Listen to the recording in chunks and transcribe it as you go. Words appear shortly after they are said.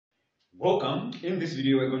Welcome. In this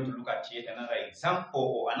video, we're going to look at yet another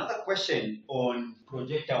example or another question on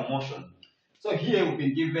projectile motion. So here we've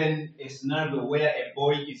been given a scenario where a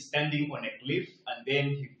boy is standing on a cliff and then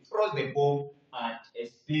he throws the ball at a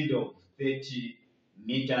speed of 30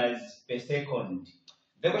 meters per second.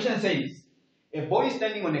 The question says, a boy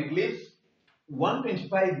standing on a cliff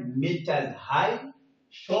 125 meters high,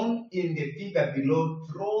 shown in the figure below,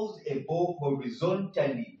 throws a ball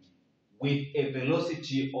horizontally with a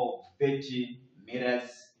velocity of 30 meters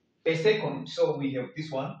per second. So we have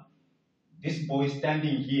this one, this boy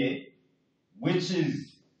standing here, which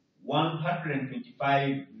is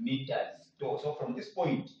 125 meters tall. So from this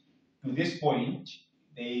point to this point,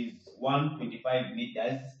 there is 125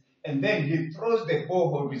 meters, and then he throws the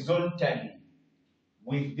ball horizontally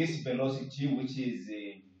with this velocity, which is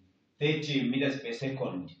 30 meters per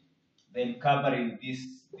second, then covering this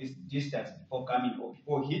distance before coming or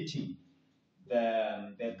before hitting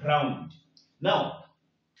the ground. Now,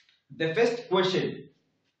 the first question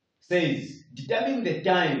says, determine the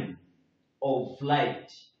time of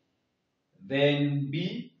flight. Then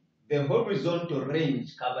B, the horizontal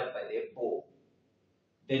range covered by the ball.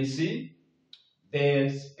 Then C, the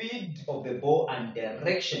speed of the ball and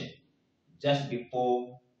direction just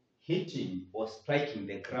before hitting or striking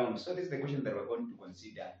the ground. So this is the question that we're going to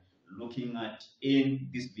consider looking at in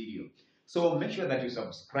this video. So make sure that you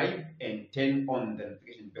subscribe and turn on the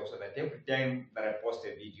notification bell so that every time that I post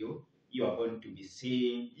a video, you are going to be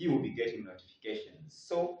seeing, you will be getting notifications.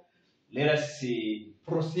 So let us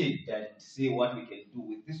proceed and see what we can do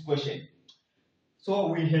with this question. So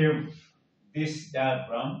we have this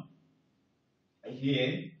diagram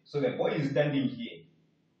here. So the boy is standing here.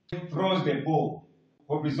 He throws the ball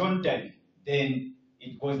horizontally, then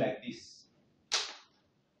it goes like this,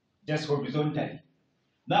 just horizontally.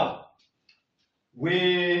 Now,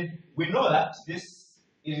 we know that this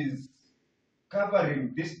is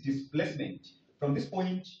covering this displacement from this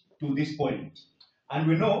point to this point, and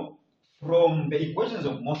we know from the equations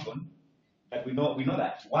of motion that we know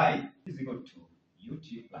that y is equal to ut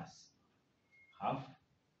plus half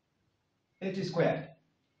at squared.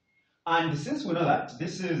 And since we know that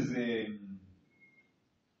this is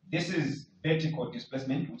vertical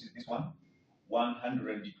displacement, which is this one,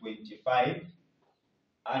 125,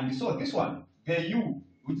 and so this one, the u,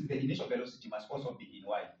 which is the initial velocity, must also be in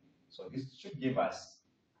y. So this should give us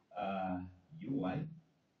uy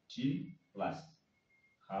t plus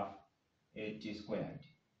half at squared.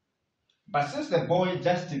 But since the boy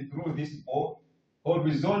just threw this ball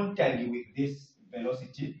horizontally with this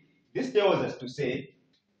velocity, this tells us to say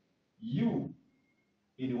u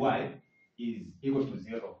in y is equal to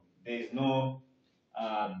 0. There is no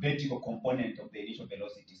vertical component of the initial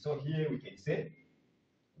velocity. So here we can say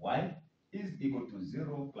y is equal to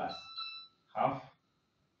 0 plus half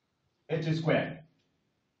h squared.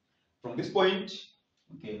 From this point,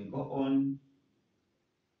 we can go on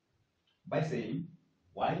by saying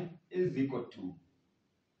y is equal to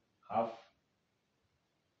half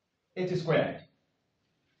h squared.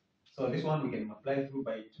 So this one we can multiply through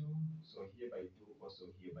by 2, so here by 2, also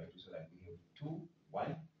here by 2, so that we have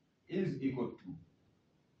 2y is equal to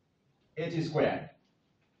h squared.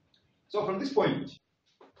 So from this point,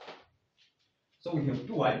 so we have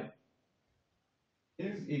 2y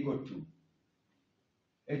is equal to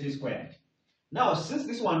h squared. Now, since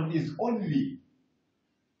this one is only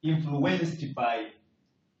influenced by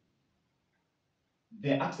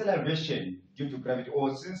the acceleration due to gravity,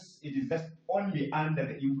 or since it is just only under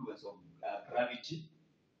the influence of gravity,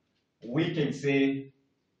 we can say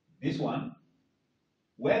this one,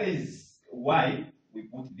 where is y, we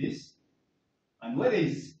put this, and where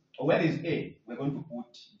is a, we're going to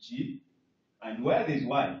put g, and where is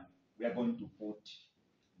y, we are going to put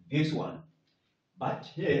this one. But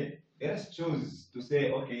here, let us choose to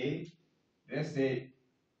say, okay, let's say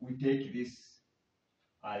we take this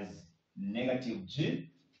as negative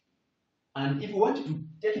g, and if we want to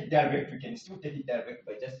take it direct, we can still take it direct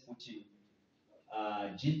by just putting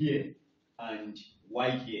g here and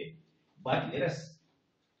y here. But let us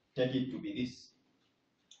take it to be this.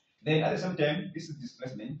 Then at the same time, this is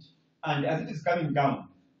displacement, and as it is coming down,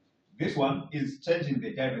 this one is changing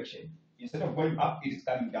the direction. Instead of going up, it is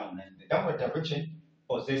coming down, and the downward direction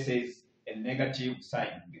possesses a negative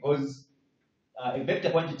sign because a vector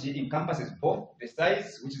quantity encompasses both the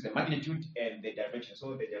size, which is the magnitude, and the direction.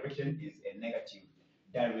 So the direction is a negative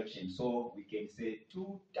direction. So we can say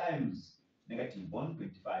 2 times negative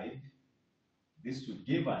 125. This should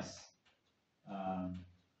give us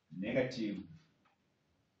negative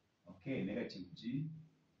g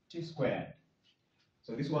t squared.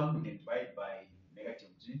 So this one we can divide by negative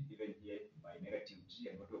g, even here by by negative g,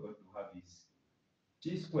 and what we're going to have is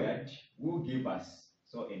t squared will give us,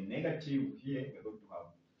 so a negative here we're going to have,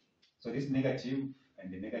 so this negative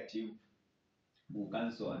and the negative will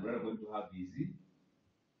cancel, and what we're going to have is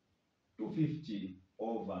 250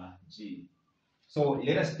 over g. So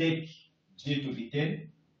let us take g to be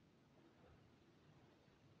 10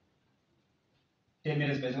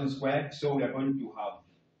 meters per second squared, so we are going to have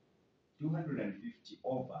 250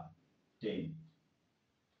 over 10.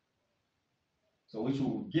 So which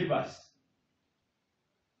will give us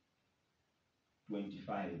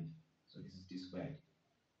 25. So this is t squared.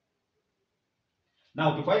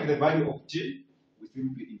 Now to find the value of t, we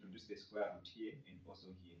simply introduce the square root here and also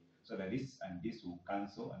here. So that this and this will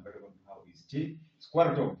cancel, and what we're going to have is t.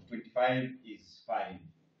 Square root of 25 is 5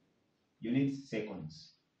 units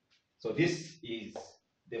seconds. So this is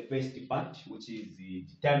the first part, which is the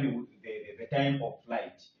time of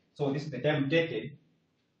flight. So this is the time taken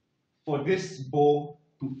for this ball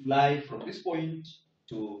to fly from this point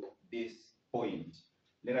to this point.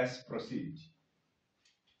 Let us proceed.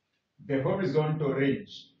 The horizontal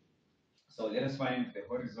range. So let us find the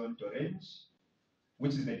horizontal range,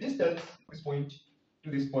 which is the distance from this point to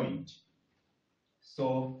this point.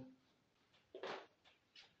 So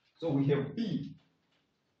we have B,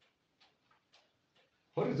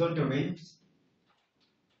 horizontal range.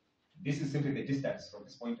 This is simply the distance from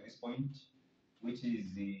this point to this point, which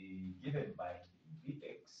is given by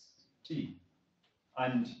Vxt.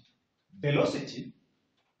 And velocity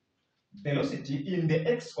in the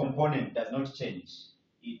x component does not change.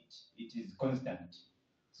 It is constant.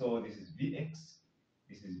 So this is Vx,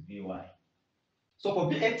 this is Vy. So for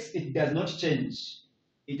Vx, it does not change.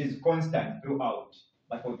 It is constant throughout.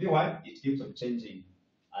 But for Vy, it keeps on changing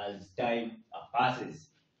as time passes.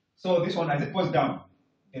 So this one, as it goes down,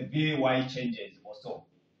 the Vy changes also.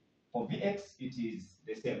 For Vx, it is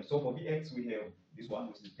the same. So for Vx, we have this one,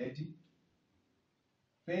 which is 30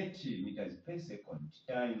 meters per second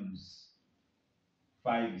times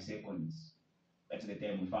 5 seconds. That's the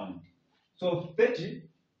time we found. So 30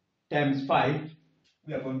 times 5,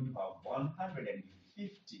 we are going to have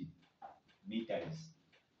 150 meters.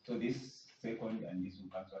 So this second and this will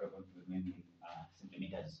cancel, are going to remain with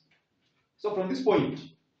centimeters. So from this point,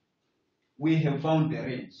 we have found the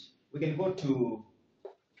range. We can go to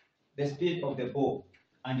the speed of the ball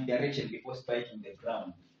and the direction before striking the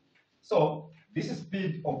ground. So this is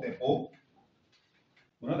speed of the ball.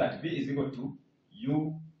 We know that V is equal to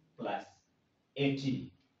U plus AT.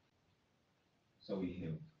 So we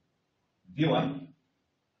have V1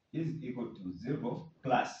 is equal to 0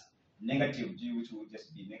 plus negative G, which will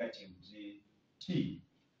just be negative GT.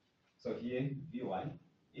 So here Vy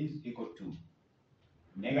is equal to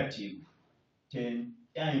negative 10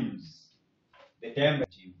 times the time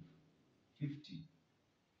 50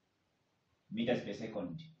 meters per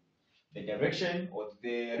second. The direction, or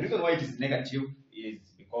the reason why it is negative, is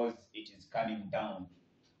because it is coming down,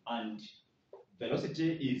 and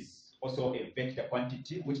velocity is also a vector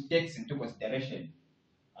quantity which takes into consideration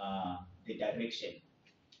the direction.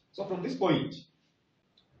 So from this point,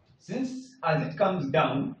 since as it comes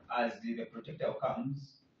down, as the projectile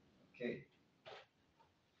comes, okay,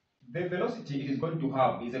 the velocity it is going to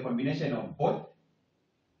have is a combination of both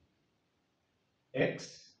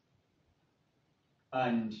x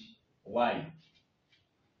and y.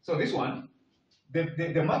 So this one, the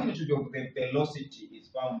magnitude of the velocity is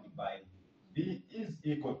found by v is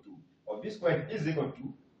equal to, or v squared is equal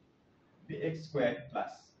to vx squared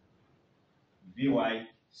plus vy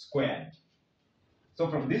squared. So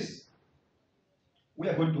from this, we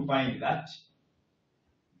are going to find that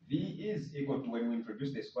v is equal to, when we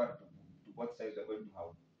introduce the square root to both sides, we are going to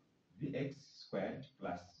have vx squared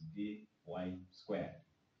plus vy squared.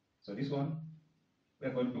 So this one, we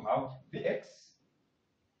are going to have vx,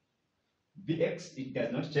 it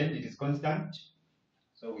does not change, it is constant.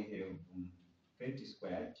 So we have 30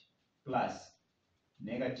 squared plus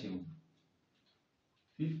negative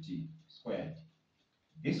 50 squared.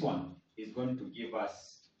 This one is going to give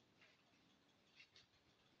us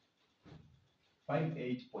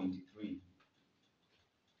 58.3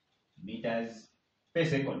 meters per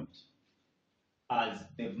second as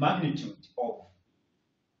the magnitude of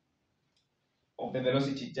the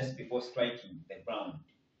velocity just before striking the ground.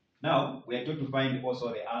 Now we are going to find also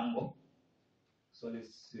the angle. So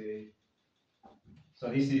let's say, so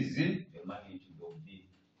this is the magnitude of V.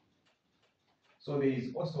 So there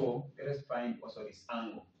is also, let us find also this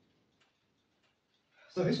angle.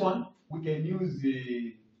 So this one, we can use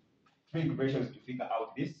the trig ratios to figure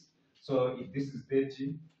out this. So if this is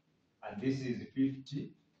 30 and this is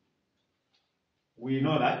 50, we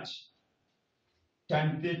know that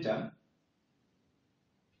tan theta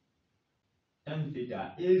tan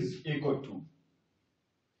theta is equal to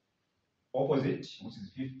opposite, which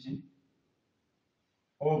is 50,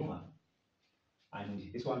 over, and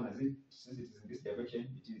this one, as it, since it is in this direction,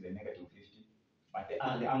 it is a negative 50, but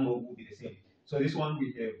the angle will be the same. So this one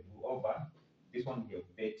we have over, this one we have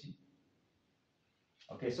 30.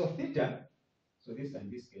 Okay, so theta, so this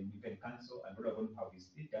and this can cancel, and what we're going to have is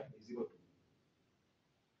theta is equal to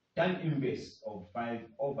tan inverse of 5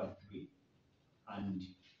 over 3. And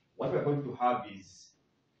what we're going to have is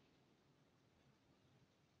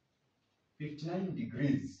 59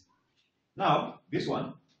 degrees. Now, this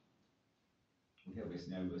one, we have a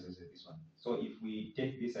scenario versus this one. So if we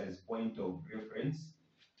take this as point of reference,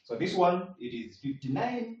 so this one, it is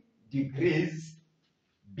 59 degrees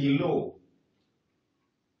below,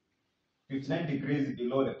 59 degrees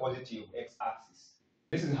below the positive x-axis.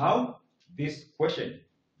 This is how this question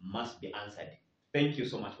must be answered. Thank you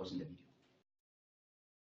so much for watching the video.